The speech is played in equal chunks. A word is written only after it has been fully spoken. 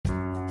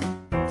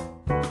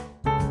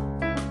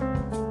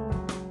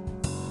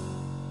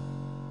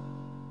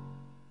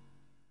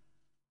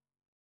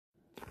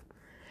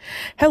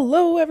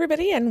Hello,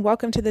 everybody, and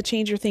welcome to the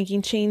Change Your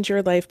Thinking, Change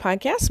Your Life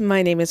podcast.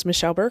 My name is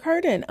Michelle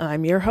Burkhardt, and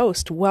I'm your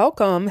host.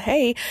 Welcome.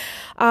 Hey,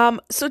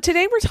 so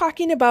today we're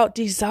talking about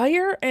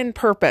desire and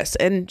purpose.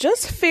 And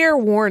just fair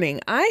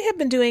warning, I have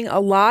been doing a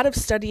lot of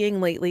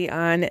studying lately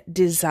on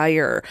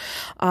desire.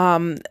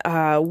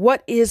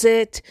 What is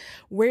it?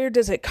 Where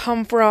does it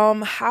come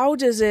from? How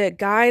does it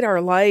guide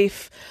our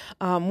life?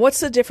 What's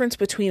the difference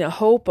between a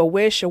hope, a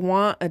wish, a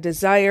want, a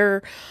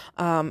desire?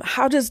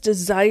 How does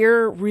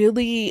desire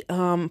really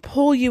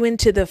pull you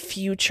into the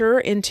future,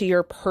 into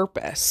your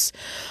purpose?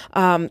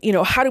 How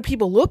do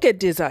people look at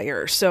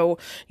desire? So,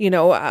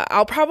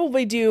 I'll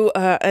probably do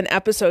an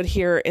episode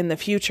here in the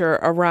future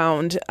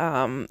around,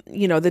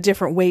 the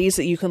different ways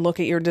that you can look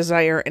at your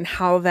desire and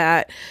how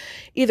that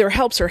either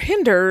helps or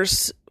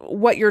hinders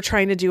what you're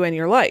trying to do in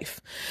your life.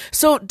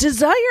 So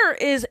desire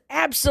is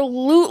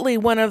absolutely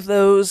one of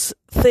those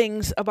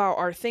things about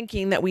our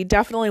thinking that we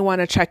definitely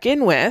want to check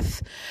in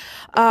with.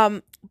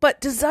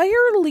 But desire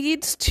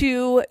leads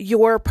to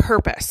your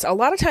purpose. A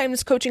lot of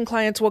times coaching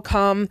clients will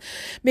come,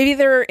 maybe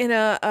they're in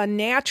a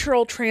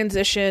natural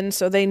transition.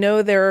 So they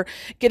know they're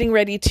getting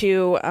ready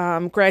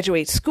to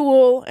graduate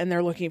school and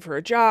they're looking for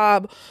a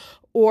job,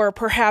 or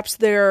perhaps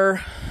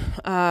they're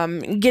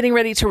getting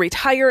ready to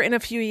retire in a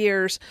few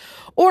years,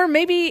 or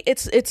maybe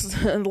it's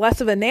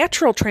less of a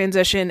natural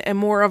transition and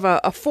more of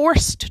a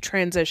forced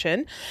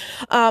transition.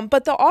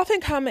 But they'll often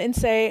come and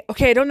say,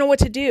 okay, I don't know what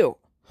to do.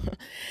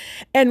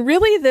 And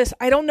really this,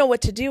 I don't know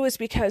what to do, is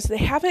because they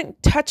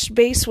haven't touched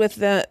base with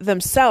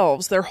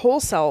themselves, their whole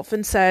self,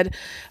 and said,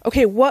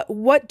 okay,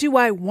 what do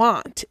I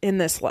want in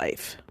this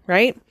life?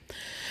 Right?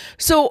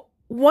 So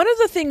one of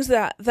the things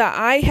that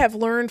I have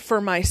learned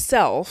for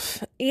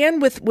myself and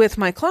with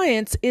my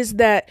clients is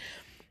that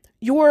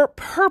your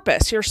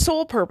purpose, your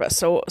soul purpose.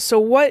 So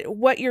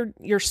what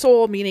your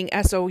soul, meaning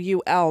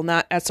SOUL,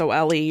 not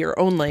SOLE, your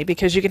only,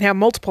 because you can have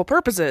multiple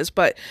purposes,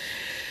 but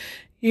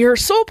your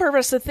soul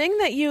purpose, the thing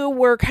that you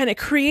were kind of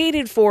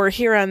created for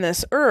here on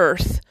this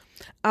earth.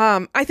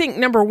 I think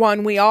number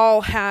one, we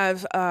all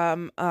have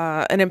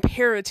an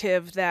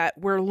imperative that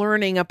we're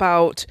learning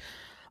about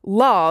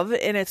love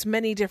in its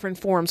many different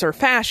forms or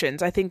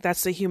fashions. I think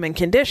that's the human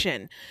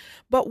condition.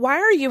 But why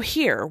are you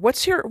here?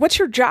 What's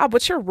your job?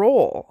 What's your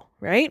role,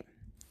 right?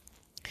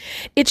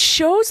 It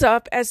shows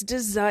up as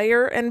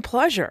desire and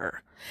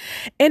pleasure.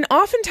 And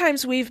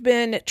oftentimes we've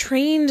been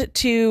trained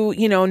to,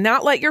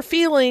 not let your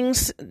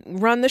feelings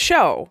run the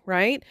show,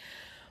 right?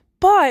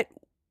 But,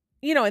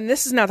 and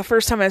this is not the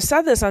first time I've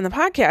said this on the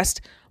podcast,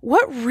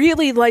 what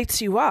really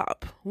lights you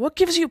up? What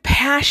gives you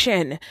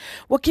passion?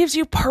 What gives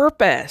you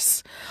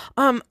purpose?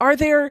 Are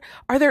there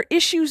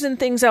issues and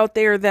things out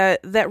there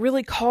that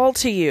really call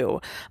to you?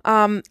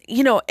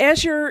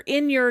 As you're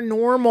in your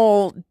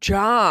normal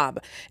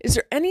job, is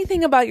there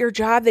anything about your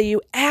job that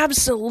you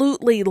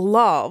absolutely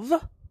love?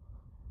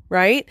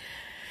 Right?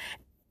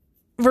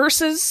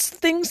 Versus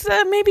things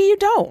that maybe you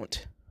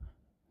don't,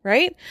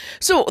 right?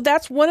 So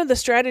that's one of the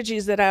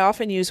strategies that I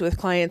often use with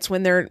clients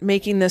when they're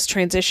making this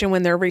transition,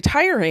 when they're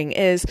retiring,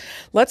 is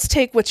let's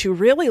take what you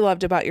really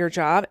loved about your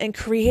job and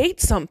create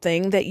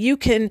something that you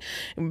can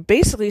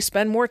basically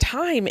spend more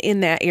time in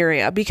that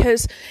area.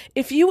 Because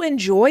if you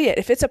enjoy it,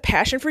 if it's a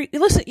passion for you,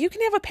 listen, you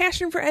can have a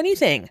passion for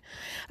anything.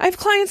 I have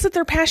clients that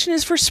their passion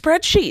is for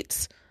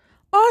spreadsheets.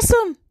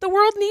 Awesome. The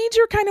world needs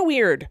your kind of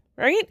weird,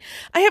 right?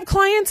 I have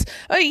clients,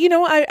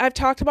 I've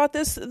talked about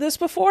this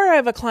before. I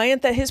have a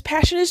client that his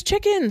passion is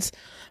chickens.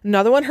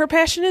 Another one, her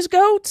passion is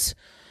goats.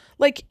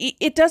 Like,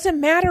 it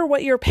doesn't matter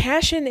what your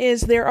passion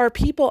is. There are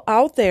people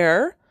out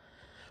there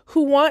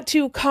who want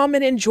to come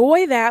and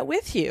enjoy that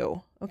with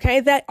you.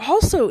 Okay, that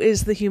also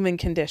is the human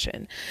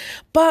condition.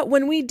 But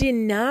when we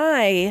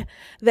deny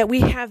that we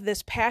have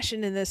this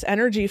passion and this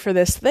energy for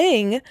this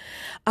thing,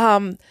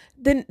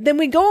 then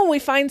we go and we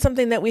find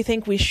something that we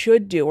think we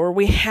should do or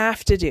we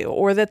have to do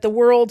or that the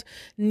world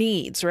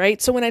needs,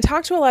 right? So when I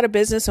talk to a lot of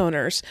business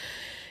owners,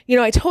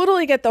 I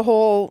totally get the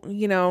whole,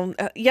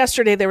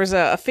 yesterday there was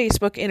a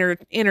Facebook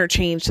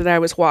interchange that I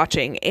was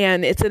watching,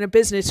 and it's in a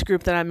business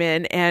group that I'm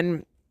in,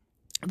 and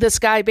this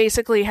guy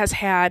basically has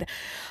had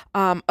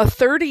a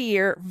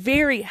 30-year,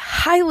 very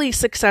highly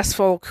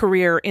successful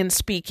career in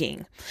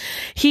speaking.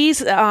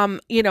 He's,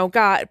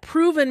 got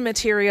proven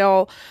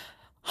material,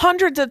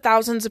 hundreds of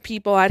thousands of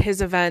people at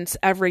his events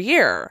every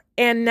year.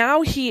 And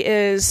now he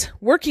is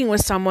working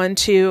with someone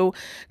to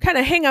kind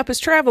of hang up his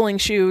traveling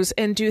shoes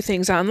and do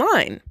things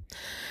online,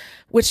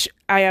 which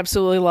I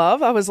absolutely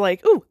love. I was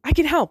like, ooh, I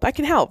can help,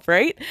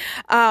 right?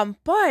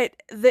 But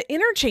the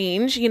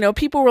interchange,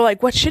 people were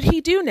like, what should he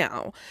do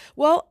now?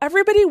 Well,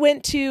 everybody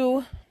went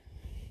to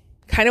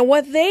kind of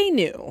what they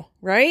knew,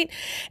 right?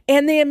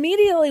 And they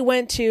immediately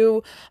went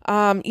to,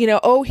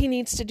 he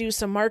needs to do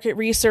some market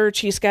research.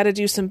 He's got to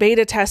do some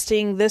beta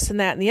testing, this and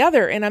that and the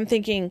other. And I'm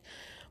thinking,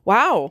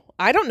 wow,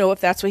 I don't know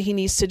if that's what he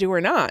needs to do or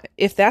not.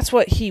 If that's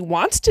what he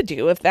wants to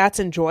do, if that's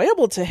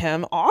enjoyable to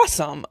him,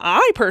 awesome.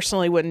 I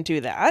personally wouldn't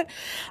do that.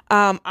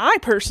 I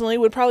personally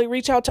would probably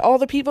reach out to all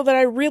the people that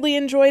I really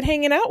enjoyed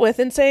hanging out with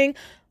and saying,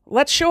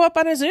 let's show up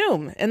on a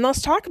Zoom and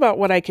let's talk about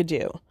what I could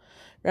do.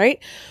 right?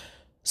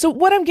 So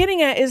what I'm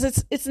getting at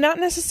is it's not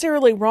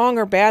necessarily wrong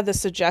or bad, the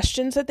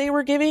suggestions that they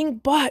were giving,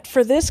 but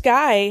for this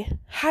guy,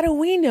 how do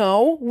we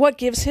know what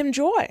gives him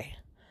joy?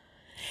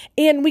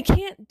 And we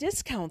can't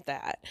discount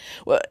that.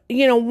 Well,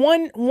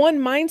 one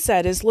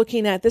mindset is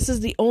looking at this is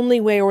the only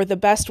way or the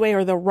best way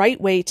or the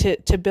right way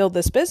to build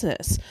this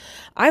business.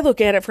 I look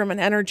at it from an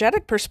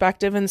energetic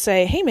perspective and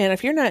say, hey man,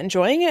 if you're not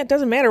enjoying it, it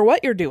doesn't matter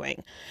what you're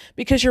doing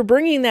because you're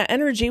bringing that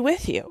energy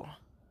with you.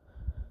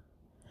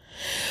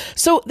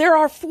 So there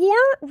are 4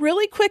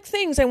 really quick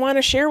things I want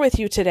to share with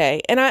you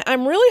today. And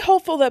I'm really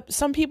hopeful that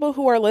some people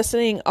who are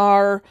listening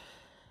are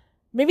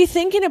maybe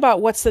thinking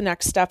about what's the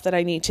next step that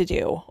I need to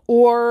do,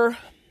 or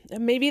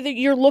maybe that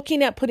you're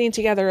looking at putting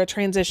together a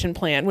transition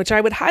plan, which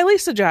I would highly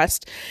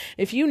suggest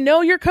if you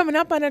know you're coming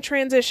up on a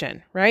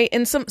transition, right?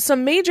 And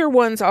some major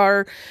ones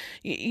are,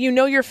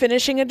 you're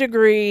finishing a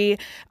degree,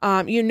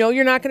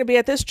 you're not going to be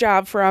at this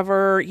job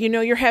forever,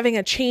 you're having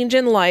a change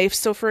in life.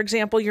 So for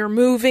example, you're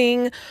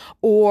moving,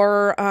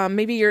 or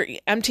maybe you're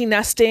empty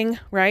nesting,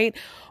 right?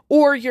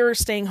 Or you're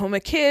staying home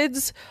with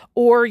kids,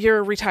 or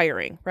you're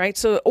retiring, right?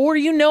 So, or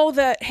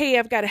that, hey,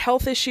 I've got a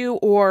health issue,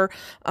 or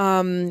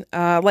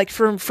like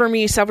for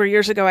me, several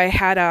years ago, I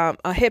had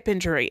a hip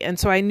injury. And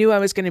so I knew I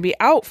was going to be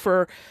out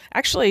for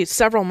actually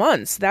several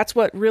months. That's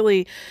what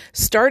really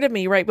started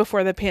me right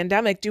before the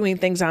pandemic doing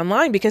things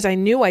online, because I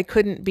knew I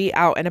couldn't be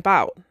out and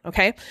about,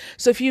 okay?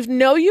 So if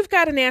you've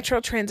got a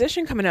natural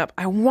transition coming up,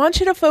 I want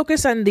you to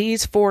focus on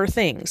these 4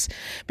 things,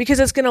 because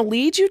it's going to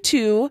lead you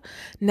to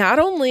not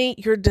only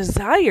your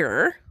desire,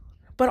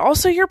 but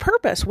also your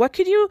purpose. What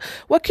could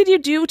you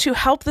do to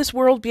help this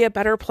world be a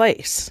better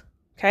place?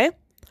 Okay.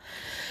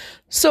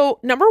 So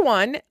number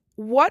 1,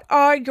 what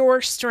are your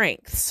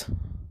strengths?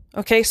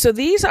 Okay. So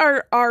these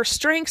are our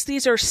strengths.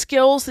 These are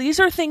skills. These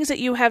are things that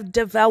you have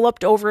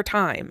developed over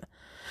time.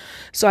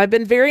 So I've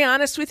been very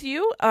honest with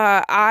you.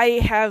 I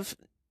have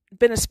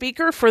been a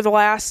speaker for the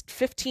last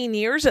 15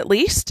 years at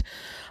least.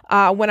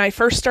 When I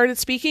first started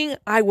speaking,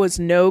 I was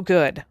no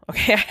good.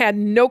 Okay. I had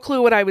no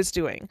clue what I was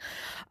doing.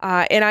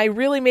 And I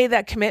really made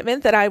that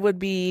commitment that I would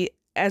be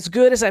as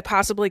good as I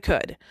possibly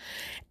could.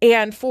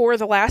 And for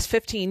the last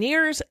 15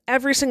 years,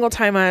 every single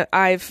time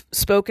I've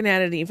spoken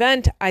at an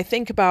event, I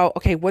think about,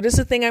 okay, what is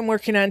the thing I'm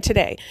working on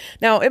today?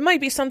 Now, it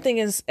might be something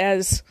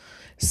as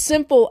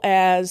simple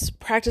as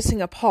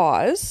practicing a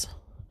pause,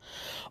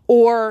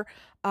 or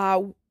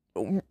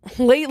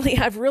lately,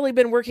 I've really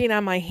been working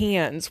on my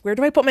hands. Where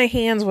do I put my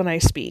hands when I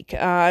speak?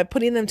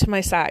 Putting them to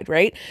my side,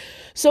 right?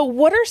 So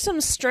what are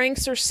some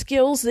strengths or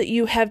skills that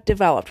you have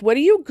developed? What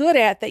are you good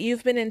at that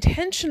you've been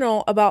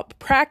intentional about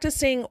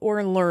practicing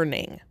or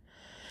learning?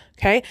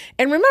 Okay.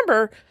 And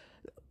remember,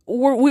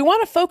 we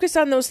want to focus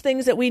on those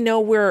things that we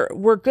know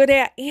we're good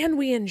at and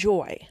we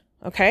enjoy.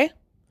 Okay.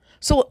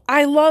 So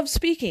I love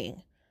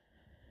speaking.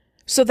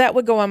 So that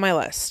would go on my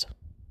list.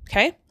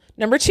 Okay.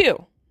 Number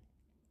 2.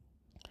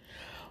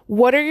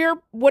 What are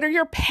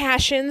your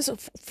passions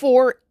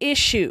for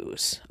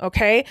issues?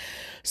 Okay.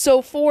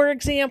 So for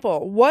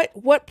example,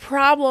 what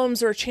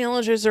problems or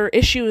challenges or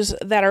issues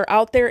that are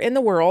out there in the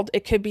world,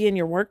 it could be in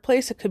your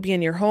workplace, it could be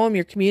in your home,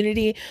 your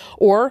community,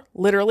 or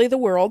literally the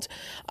world.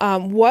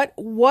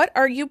 What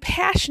are you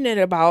passionate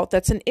about?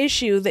 That's an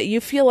issue that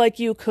you feel like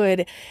you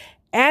could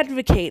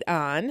advocate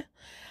on.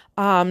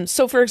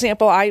 So for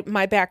example,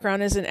 my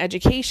background is in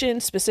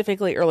education,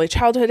 specifically early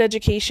childhood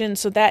education.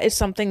 So that is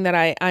something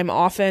that I'm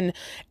often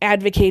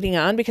advocating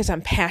on because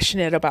I'm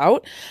passionate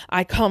about.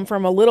 I come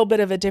from a little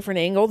bit of a different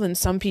angle than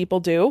some people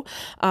do.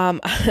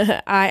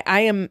 I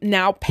am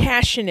now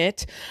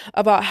passionate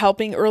about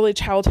helping early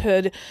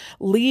childhood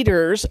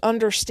leaders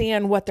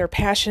understand what their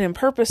passion and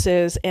purpose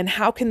is and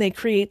how can they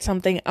create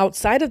something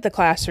outside of the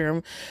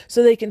classroom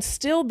so they can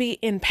still be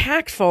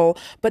impactful,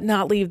 but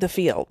not leave the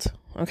field.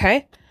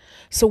 Okay.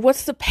 So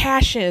what's the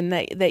passion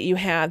that you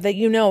have that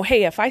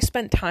hey, if I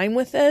spent time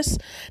with this,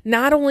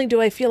 not only do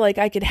I feel like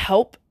I could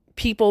help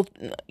people,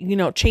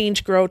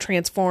 change, grow,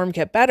 transform,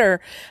 get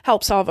better,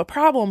 help solve a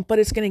problem, but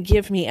it's going to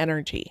give me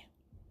energy.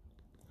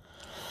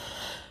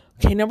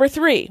 Okay, number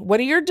 3, what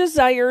are your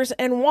desires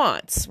and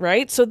wants,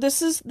 right? So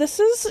this is,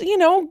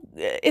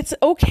 it's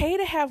okay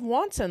to have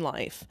wants in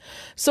life.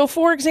 So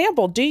for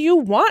example, do you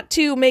want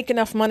to make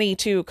enough money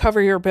to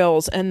cover your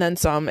bills and then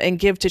some and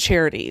give to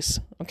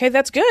charities? Okay,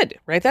 that's good.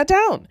 Write that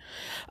down.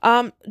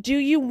 Do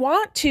you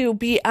want to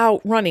be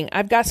out running?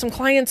 I've got some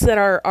clients that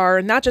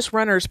are not just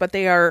runners, but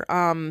they are,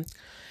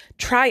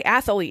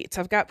 triathletes.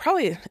 I've got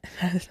probably,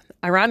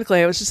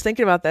 ironically, I was just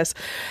thinking about this,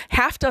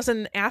 half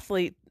dozen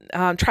triathlete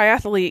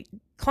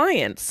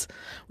clients,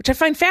 which I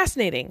find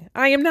fascinating.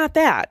 I am not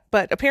that,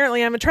 but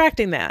apparently I'm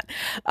attracting that.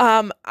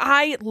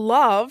 I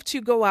love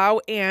to go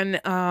out and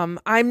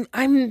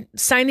I'm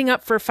signing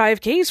up for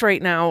 5Ks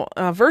right now,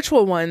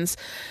 virtual ones.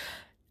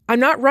 I'm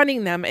not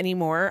running them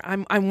anymore.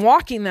 I'm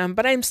walking them,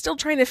 but I'm still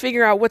trying to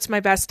figure out what's my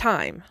best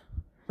time,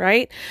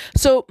 right?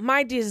 So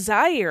my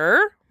desire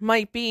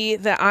might be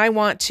that I'm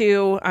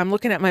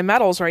looking at my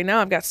medals right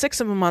now. I've got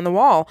 6 of them on the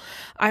wall.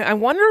 I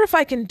wonder if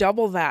I can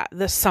double that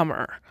this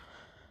summer.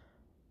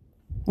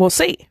 We'll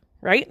see,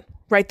 right?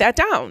 Write that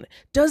down.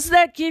 Does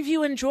that give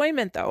you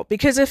enjoyment though?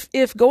 Because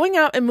if going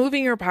out and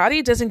moving your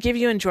body doesn't give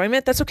you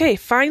enjoyment, that's okay.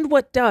 Find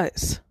what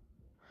does.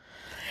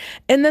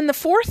 And then the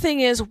fourth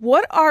thing is,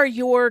 what are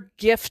your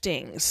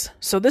giftings?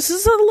 So this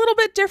is a little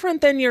bit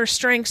different than your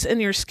strengths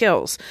and your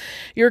skills.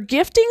 Your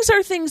giftings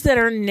are things that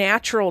are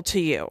natural to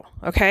you,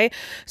 okay?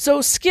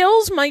 So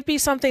skills might be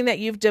something that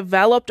you've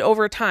developed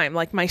over time,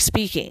 like my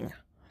speaking,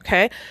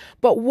 okay?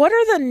 But what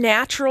are the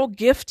natural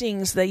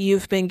giftings that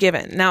you've been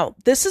given? Now,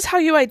 this is how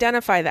you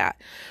identify that.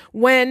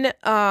 When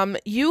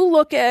you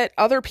look at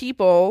other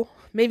people,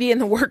 maybe in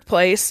the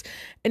workplace,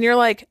 and you're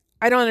like,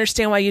 I don't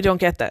understand why you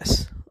don't get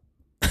this.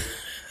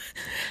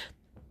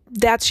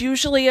 That's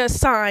usually a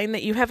sign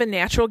that you have a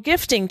natural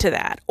gifting to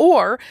that.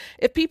 Or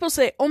if people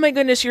say, oh my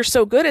goodness, you're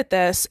so good at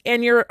this,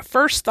 and your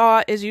first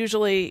thought is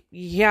usually,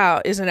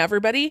 yeah, isn't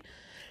everybody?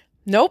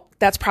 Nope,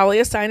 that's probably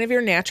a sign of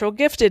your natural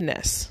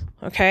giftedness.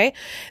 Okay.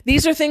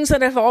 These are things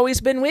that have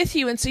always been with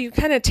you. And so you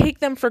kind of take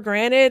them for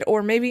granted,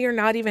 or maybe you're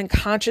not even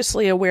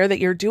consciously aware that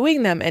you're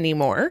doing them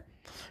anymore.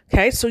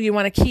 Okay. So you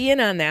want to key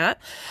in on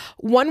that.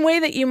 One way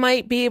that you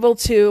might be able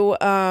to,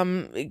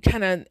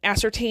 kind of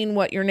ascertain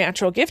what your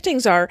natural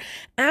giftings are,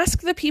 ask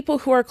the people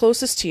who are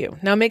closest to you.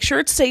 Now make sure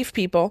it's safe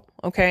people.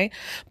 Okay.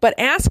 But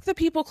ask the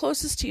people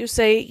closest to you,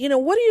 say,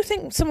 what do you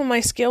think some of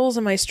my skills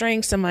and my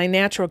strengths and my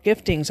natural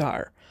giftings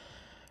are?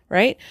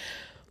 Right.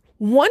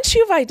 Once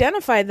you've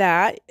identified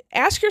that,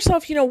 ask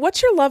yourself,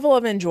 what's your level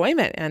of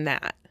enjoyment in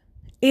that?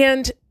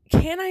 And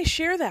can I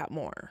share that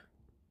more?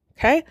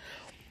 Okay.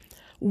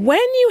 When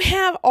you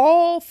have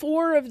all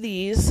four of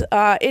these,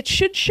 it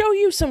should show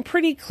you some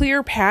pretty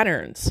clear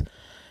patterns.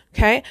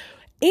 Okay.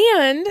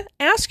 And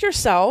ask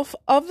yourself,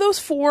 of those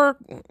four,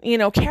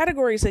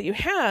 categories that you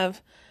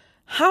have,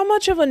 how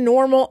much of a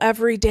normal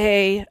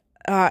everyday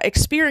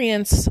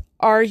experience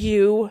are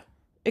you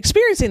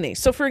experiencing these?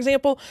 So for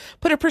example,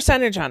 put a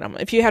percentage on them.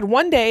 If you had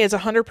one day as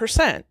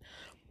 100%,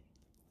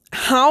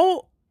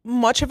 how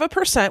much of a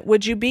percent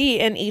would you be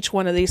in each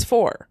one of these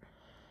four?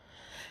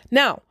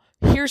 Now,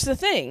 here's the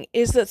thing,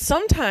 is that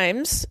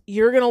sometimes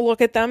you're going to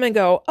look at them and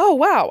go, oh,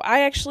 wow,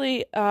 I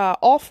actually,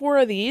 all four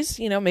of these,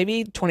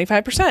 maybe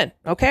 25%.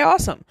 Okay,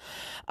 awesome.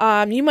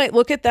 You might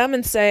look at them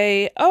and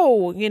say,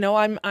 oh,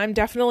 I'm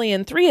definitely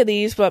in three of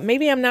these, but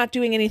maybe I'm not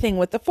doing anything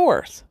with the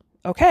fourth.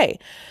 Okay.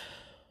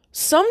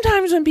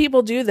 Sometimes when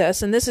people do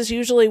this, and this is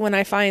usually when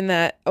I find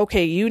that,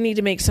 okay, you need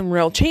to make some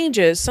real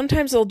changes.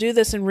 Sometimes they'll do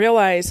this and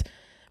realize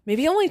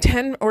maybe only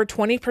 10 or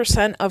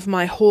 20% of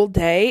my whole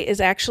day is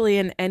actually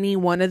in any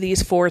one of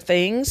these four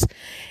things.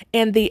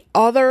 And the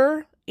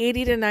other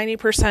 80 to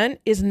 90%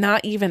 is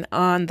not even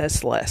on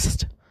this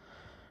list.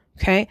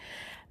 Okay.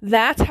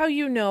 That's how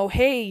you know,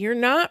 hey, you're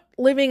not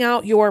living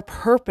out your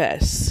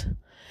purpose.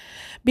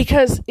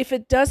 Because if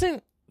it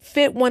doesn't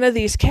fit one of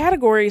these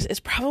categories, it's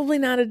probably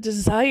not a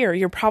desire.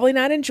 You're probably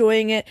not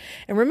enjoying it.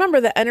 And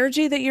remember, the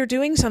energy that you're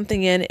doing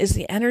something in is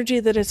the energy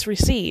that it's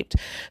received.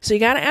 So you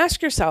got to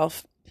ask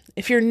yourself,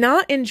 if you're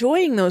not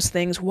enjoying those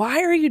things,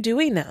 why are you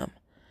doing them?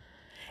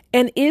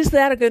 And is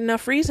that a good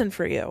enough reason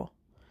for you?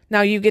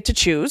 Now you get to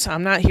choose.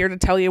 I'm not here to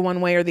tell you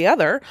one way or the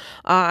other.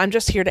 I'm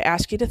just here to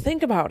ask you to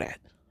think about it.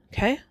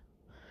 Okay?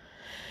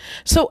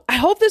 So I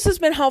hope this has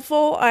been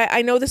helpful.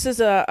 I know this is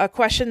a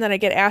question that I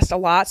get asked a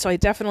lot, so I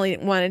definitely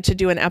wanted to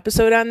do an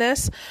episode on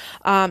this.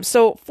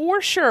 So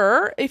for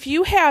sure, if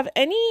you have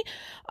any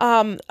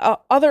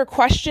other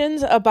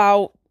questions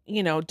about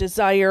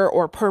desire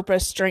or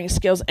purpose, strength,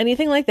 skills,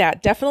 anything like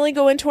that, definitely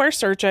go into our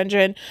search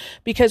engine,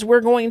 because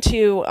we're going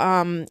to,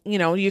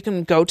 you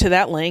can go to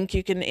that link,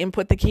 you can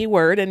input the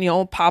keyword and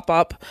you'll pop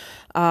up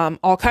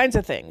all kinds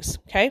of things.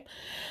 Okay.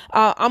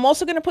 I'm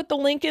also going to put the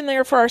link in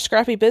there for our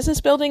Scrappy Business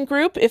Building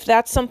group. If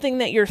that's something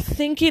that you're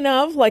thinking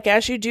of, like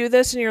as you do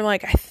this and you're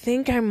like, I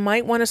think I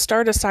might want to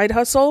start a side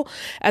hustle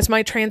as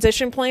my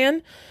transition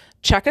plan,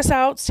 check us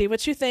out, see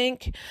what you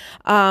think.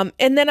 And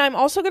then I'm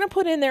also going to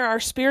put in there our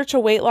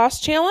spiritual weight loss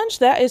challenge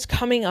that is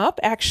coming up.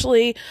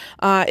 Actually,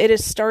 it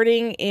is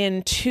starting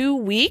in 2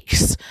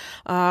 weeks.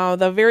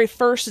 The very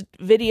first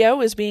video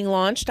is being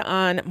launched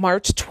on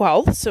March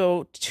 12th.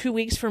 So 2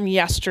 weeks from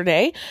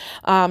yesterday.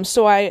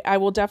 So I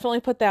will definitely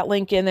put that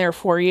link in there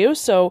for you.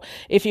 So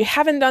if you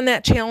haven't done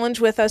that challenge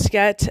with us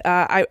yet,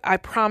 I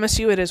promise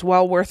you it is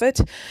well worth it.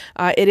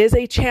 It is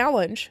a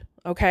challenge.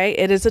 Okay.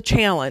 It is a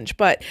challenge,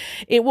 but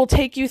it will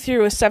take you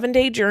through a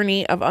 7-day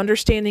journey of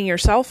understanding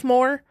yourself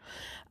more,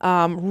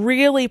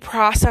 really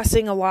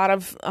processing a lot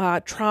of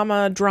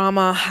trauma,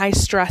 drama, high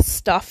stress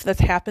stuff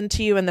that's happened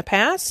to you in the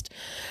past,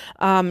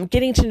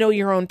 getting to know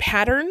your own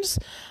patterns,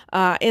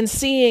 and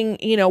seeing,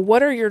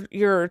 what are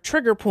your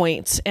trigger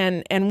points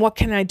and what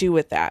can I do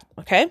with that?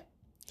 Okay.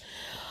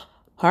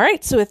 All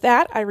right. So with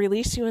that, I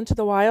release you into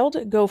the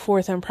wild. Go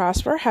forth and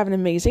prosper. Have an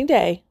amazing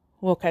day.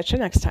 We'll catch you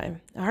next time.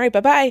 All right.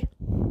 Bye-bye.